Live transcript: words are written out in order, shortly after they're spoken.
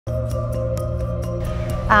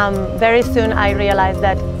Very soon I realized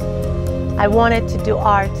that I wanted to do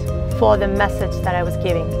art for the message that I was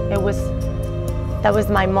giving. That was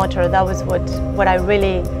my motto. That was what I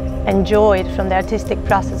really enjoyed from the artistic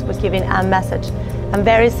process, was giving a message. And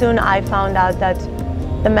very soon I found out that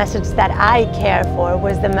the message that I care for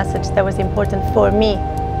was the message that was important for me,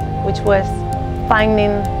 which was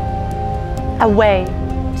finding a way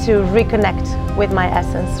to reconnect with my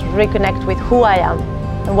essence, reconnect with who I am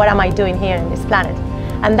and what am I doing here in this planet.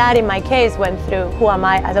 And that in my case went through who am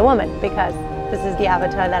I as a woman, because this is the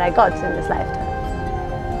avatar that I got in this lifetime.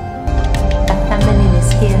 The feminine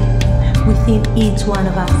is here within each one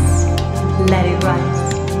of us. Let it rise.